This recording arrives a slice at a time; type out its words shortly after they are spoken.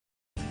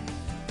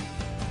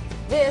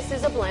This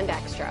is a Blend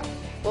Extra.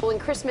 Well, when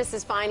Christmas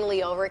is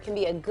finally over, it can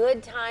be a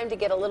good time to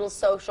get a little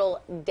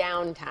social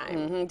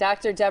downtime.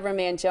 Dr. Deborah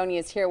Mangione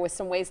is here with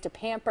some ways to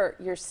pamper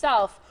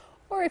yourself,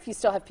 or if you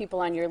still have people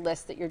on your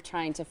list that you're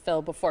trying to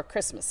fill before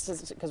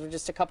Christmas, because we're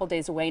just a couple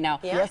days away now.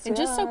 Yes, and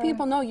just so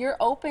people know, you're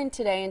open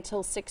today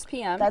until 6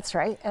 p.m. That's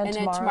right. And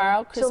then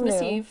tomorrow,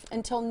 Christmas Eve,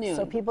 until noon.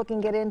 So people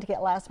can get in to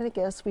get last-minute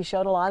gifts. We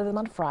showed a lot of them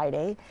on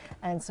Friday.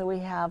 And so we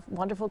have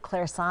wonderful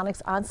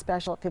Clarisonics on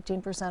special at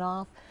 15%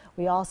 off.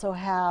 We also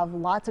have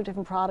lots of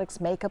different products,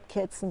 makeup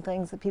kits and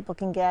things that people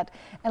can get.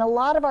 And a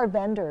lot of our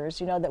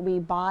vendors, you know, that we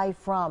buy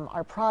from,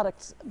 our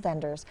products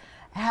vendors,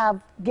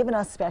 have given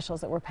us specials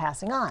that we're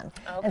passing on.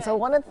 And so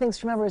one of the things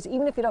to remember is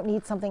even if you don't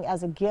need something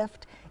as a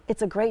gift,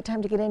 it's a great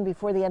time to get in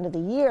before the end of the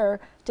year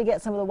to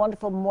get some of the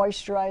wonderful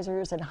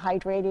moisturizers and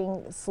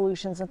hydrating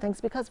solutions and things,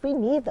 because we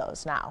need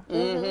those now.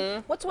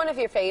 What's one of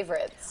your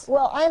favorites?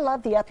 Well, I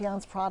love the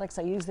Epion's products.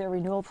 I use their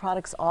renewal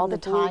products all the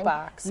time. Blue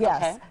box.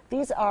 Yes.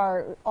 These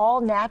are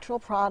all natural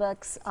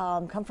products,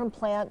 come from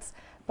plants,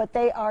 but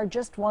they are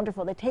just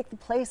wonderful. They take the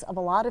place of a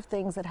lot of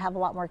things that have a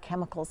lot more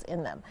chemicals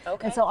in them.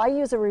 And so I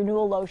use a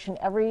renewal lotion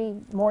every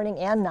morning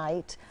and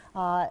night.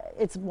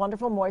 It's a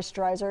wonderful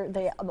moisturizer.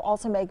 They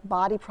also make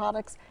body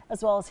products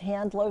as well as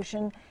hand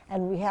lotion,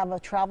 and we have a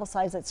travel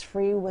size that's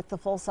free with the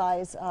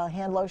full-size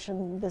hand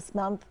lotion this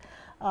month.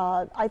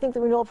 I think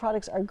the renewal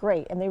products are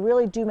great, and they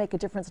really do make a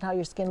difference in how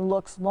your skin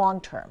looks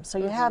long term. So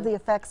you have the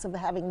effects of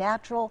having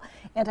natural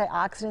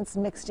antioxidants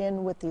mixed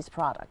in with these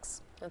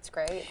products. That's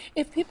great.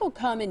 If people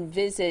come and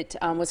visit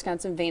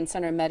Wisconsin Vein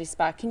Center and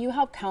MediSpa, can you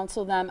help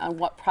counsel them on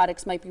what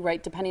products might be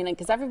right depending on,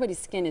 because everybody's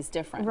skin is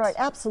different? Right,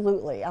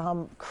 absolutely.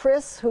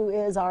 Chris, who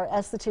is our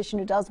esthetician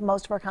who does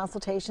most of our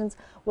consultations,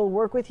 will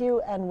work with you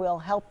and will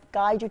help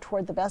guide you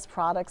toward the best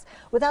products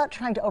without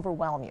trying to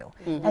overwhelm you.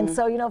 And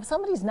so, you know, if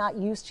somebody's not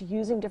used to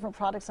using different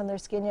products on their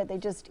skin yet, they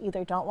just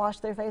either don't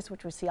wash their face,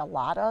 which we see a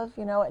lot of,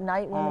 you know, at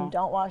night women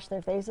don't wash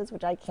their faces,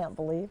 which I can't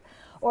believe,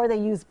 or they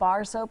use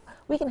bar soap,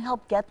 we can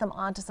help get them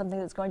onto something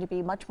that's going to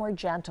be much more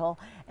gentle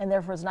and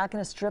therefore is not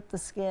going to strip the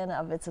skin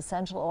of its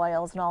essential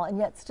oils and all, and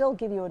yet still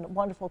give you a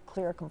wonderful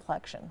clear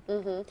complexion.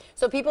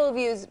 So people who've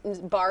used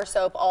bar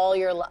soap all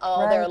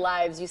their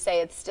lives, you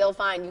say it's still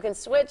fine. You can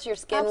switch, your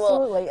skin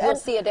will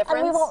see a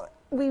difference. And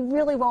we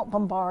really won't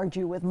bombard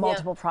you with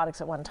multiple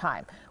products at one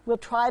time. We'll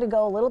try to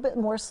go a little bit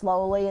more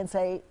slowly and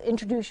say,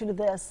 introduce you to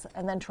this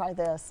and then try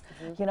this,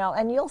 you know,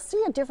 and you'll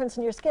see a difference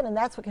in your skin, and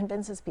that's what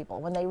convinces people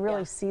when they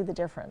really see the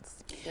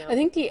difference. I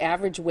think the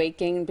average weight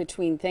gain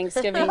between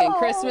Thanksgiving and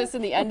Christmas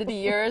and the end of the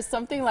year is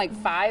something like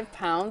 5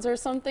 pounds or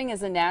something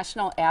as a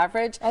national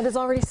average. And it's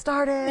already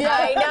started. Yeah,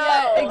 I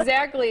know. Yeah,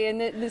 exactly, and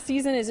the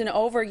season isn't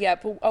over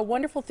yet, but a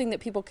wonderful thing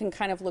that people can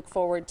kind of look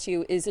forward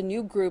to is a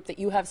new group that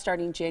you have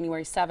starting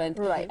January 7th.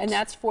 Right. And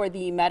that's for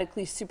the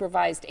medically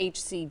supervised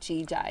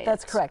HCG diet.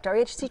 That's correct. Our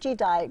HCG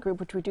diet group,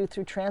 which we do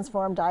through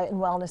Transform Diet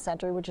and Wellness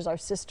Center, which is our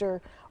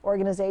sister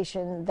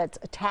organization that's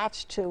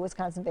attached to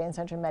Wisconsin Vein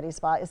Center and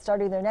MediSpa, is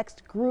starting their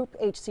next group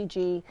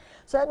HCG.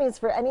 So that means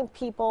for any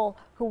people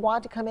who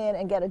want to come in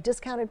and get a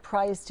discounted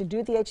price to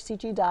do the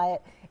HCG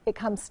diet, it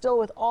comes still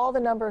with all the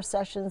number of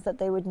sessions that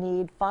they would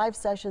need. 5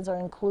 sessions are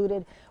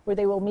included where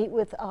they will meet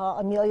with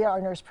Amelia, our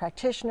nurse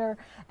practitioner,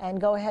 and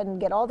go ahead and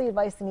get all the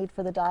advice they need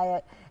for the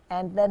diet,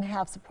 and then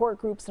have support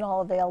groups and all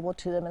available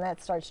to them, and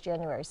that starts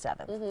January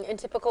 7th. And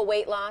typical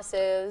weight loss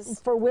is?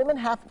 For women,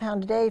 ½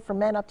 pound a day, for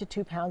men up to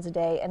 2 pounds a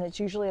day, and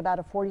it's usually about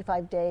a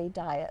 45-day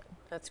diet.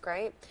 That's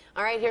great.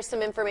 All right, here's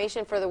some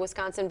information for the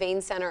Wisconsin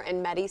Vein Center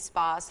and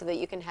MediSpa so that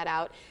you can head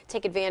out,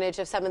 take advantage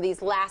of some of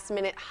these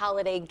last-minute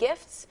holiday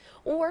gifts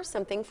or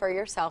something for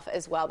yourself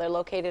as well. They're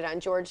located on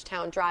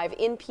Georgetown Drive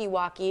in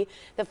Pewaukee.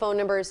 The phone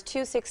number is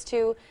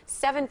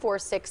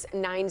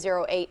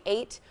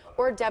 262-746-9088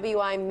 or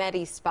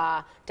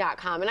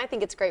WIMedispa.com. And I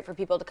think it's great for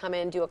people to come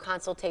in, do a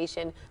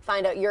consultation,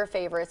 find out your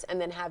favorites, and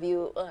then have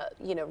you,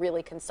 you know,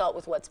 really consult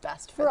with what's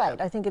best for them.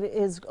 Right. I think it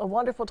is a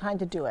wonderful time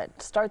to do it.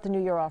 Start the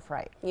new year off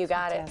right. You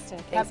got it.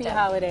 Happy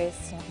holidays.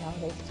 Happy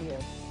holidays to you.